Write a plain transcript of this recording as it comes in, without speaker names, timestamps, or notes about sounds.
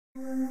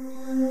When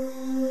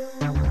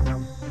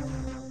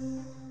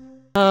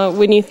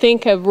you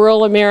think of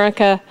rural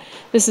America,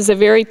 this is a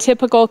very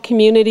typical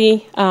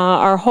community.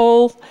 Our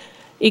whole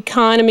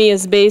economy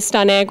is based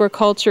on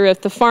agriculture. If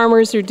the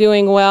farmers are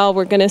doing well,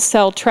 we're going to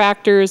sell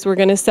tractors, we're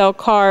going to sell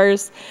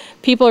cars,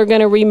 people are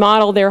going to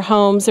remodel their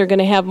homes, they're going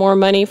to have more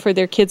money for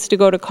their kids to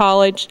go to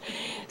college.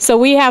 So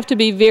we have to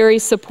be very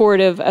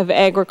supportive of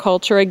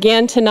agriculture.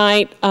 Again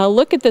tonight,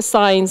 look at the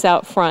signs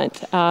out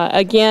front.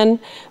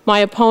 Again, my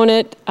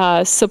opponent,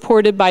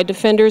 supported by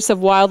Defenders of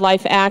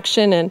Wildlife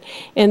Action,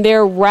 and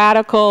they're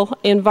radical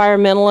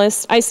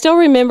environmentalists. I still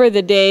remember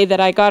the day that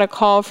I got a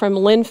call from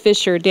Lynn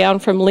Fisher down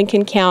from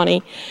Lincoln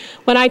County.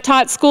 When I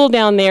taught school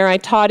down there, I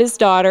taught his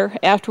daughter.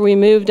 After we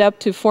moved up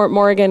to Fort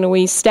Morgan and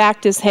we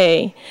stacked his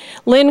hay,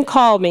 Lynn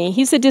called me.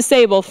 He's a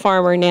disabled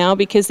farmer now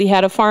because he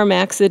had a farm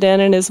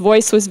accident and his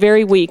voice was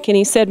very weak. And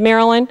he said,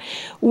 Marilyn,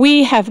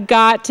 we have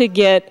got to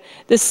get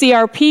the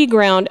CRP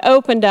ground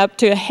opened up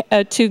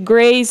to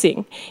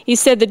grazing. He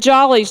said the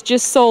Jollies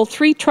just sold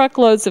 3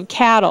 truckloads of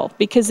cattle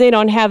because they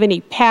don't have any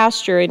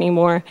pasture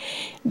anymore.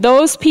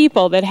 Those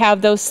people that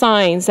have those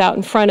signs out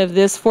in front of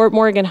this Fort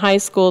Morgan High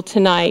School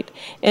tonight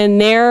and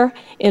their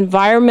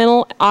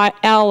environmental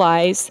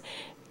allies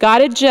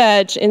got a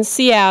judge in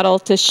Seattle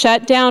to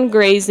shut down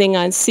grazing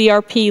on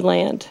CRP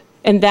land,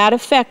 and that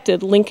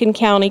affected Lincoln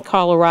County,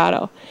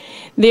 Colorado.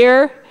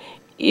 There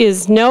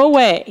is no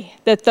way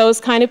that those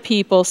kind of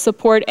people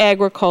support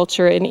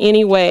agriculture in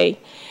any way.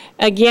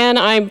 Again,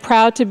 I'm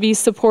proud to be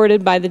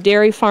supported by the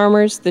dairy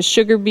farmers, the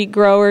sugar beet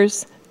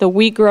growers, the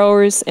wheat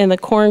growers, and the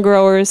corn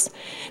growers.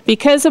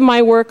 Because of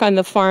my work on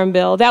the Farm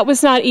Bill, that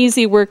was not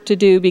easy work to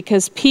do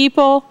because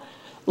people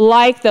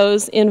like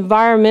those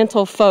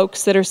environmental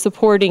folks that are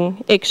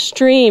supporting,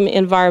 extreme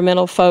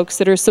environmental folks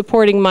that are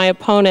supporting my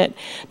opponent,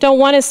 don't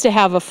want us to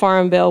have a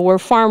farm bill where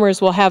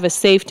farmers will have a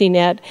safety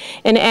net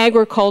and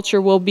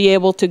agriculture will be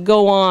able to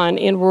go on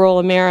in rural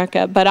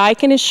America. But I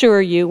can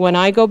assure you, when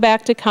I go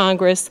back to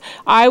Congress,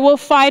 I will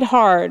fight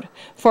hard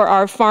for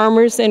our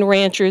farmers and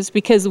ranchers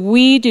because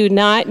we do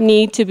not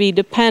need to be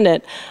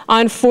dependent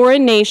on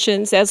foreign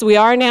nations as we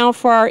are now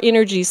for our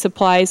energy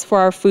supplies, for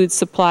our food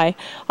supply.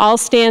 I'll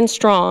stand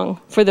strong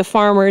for the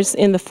farmers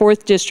in the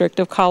 4th District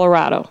of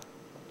Colorado.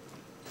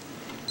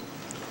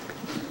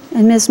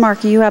 And Ms.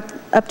 Markey, you have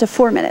up to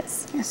 4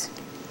 minutes. Yes.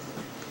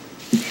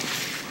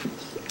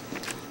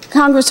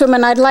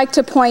 Congresswoman, I'd like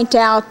to point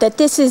out that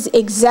this is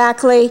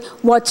exactly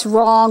what's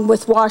wrong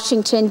with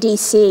Washington,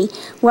 D.C.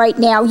 right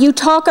now. You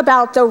talk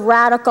about the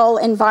radical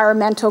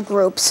environmental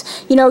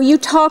groups. You know, you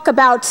talk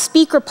about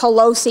Speaker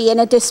Pelosi in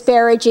a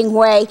disparaging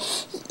way.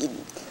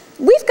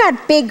 We've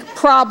got big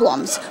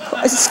problems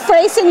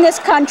facing this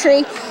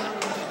country.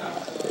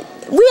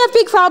 We have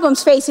big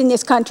problems facing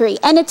this country,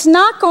 and it's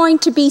not going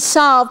to be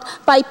solved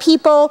by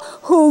people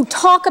who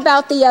talk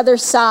about the other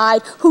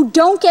side, who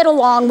don't get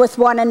along with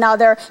one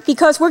another,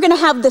 because we're going to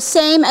have the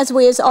same as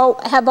we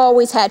have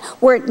always had,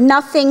 where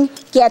nothing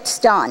gets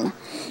done.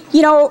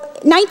 You know,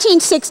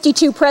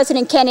 1962,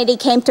 President Kennedy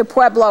came to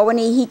Pueblo, and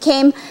he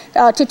came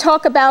to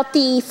talk about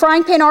the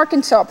Frying Pan,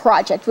 Arkansas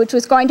project, which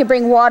was going to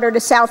bring water to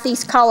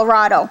southeast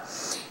Colorado.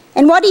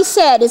 And what he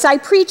said is, I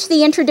preach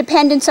the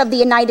interdependence of the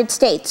United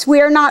States.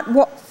 We are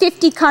not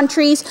 50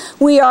 countries,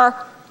 we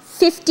are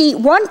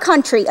one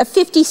country of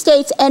 50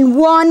 states and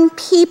one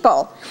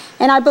people.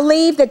 And I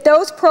believe that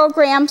those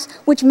programs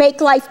which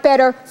make life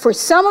better for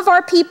some of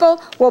our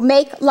people will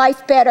make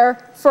life better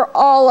for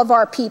all of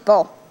our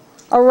people.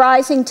 A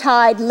rising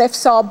tide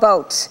lifts all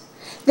boats.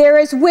 There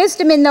is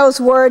wisdom in those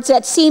words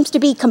that seems to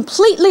be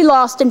completely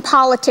lost in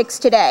politics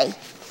today.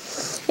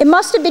 It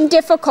must have been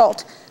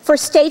difficult for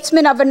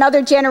statesmen of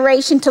another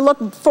generation to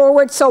look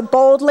forward so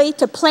boldly,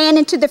 to plan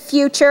into the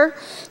future,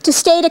 to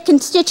state to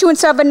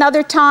constituents of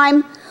another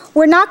time,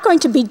 we're not going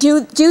to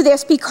do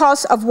this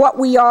because of what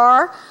we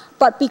are,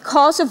 but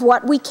because of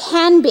what we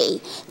can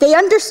be. They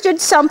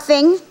understood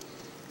something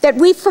that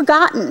we've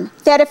forgotten,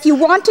 that if you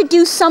want to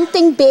do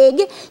something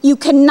big, you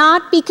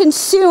cannot be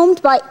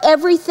consumed by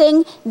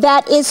everything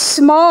that is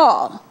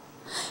small.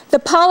 The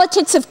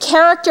politics of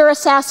character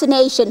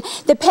assassination,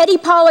 the petty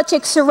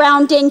politics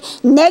surrounding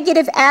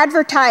negative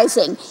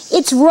advertising,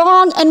 it's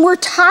wrong and we're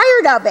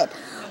tired of it.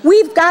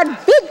 We've got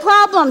big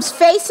problems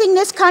facing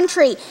this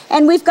country,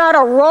 and we've got to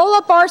roll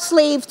up our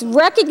sleeves,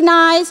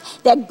 recognize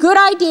that good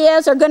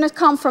ideas are going to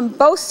come from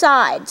both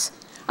sides.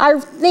 I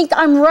think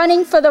I'm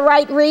running for the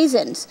right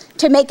reasons,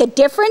 to make a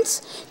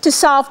difference, to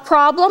solve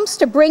problems,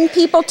 to bring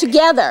people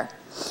together.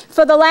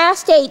 For the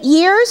last 8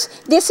 years,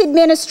 this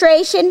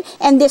administration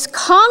and this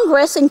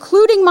Congress,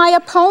 including my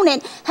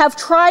opponent, have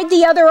tried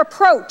the other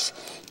approach,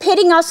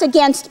 pitting us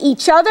against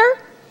each other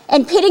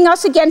and pitting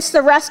us against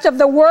the rest of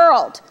the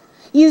world,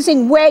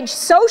 using wedge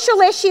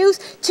social issues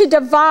to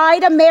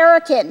divide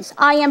Americans.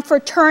 I am for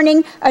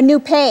turning a new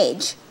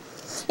page.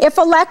 If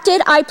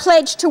elected, I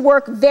pledge to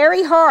work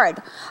very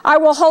hard. I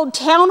will hold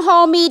town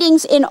hall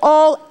meetings in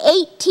all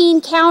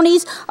 18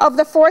 counties of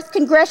the 4th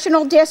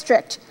Congressional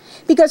District.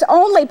 because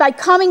only by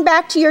coming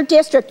back to your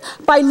district,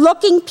 by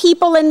looking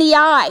people in the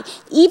eye,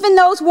 even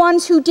those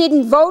ones who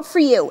didn't vote for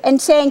you,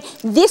 and saying,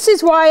 this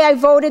is why I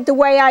voted the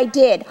way I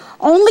did,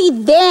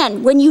 only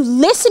then, when you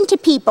listen to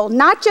people,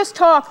 not just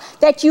talk,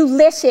 that you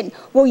listen,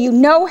 will you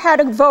know how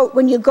to vote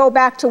when you go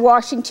back to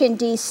Washington,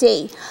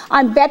 D.C.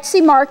 I'm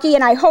Betsy Markey,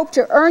 and I hope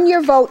to earn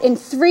your vote in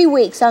 3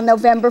 weeks on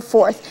November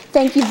 4th.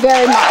 Thank you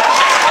very much.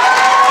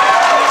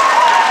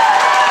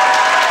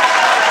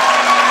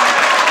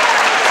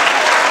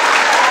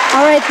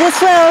 All right,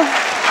 this will,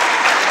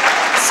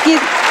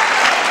 excuse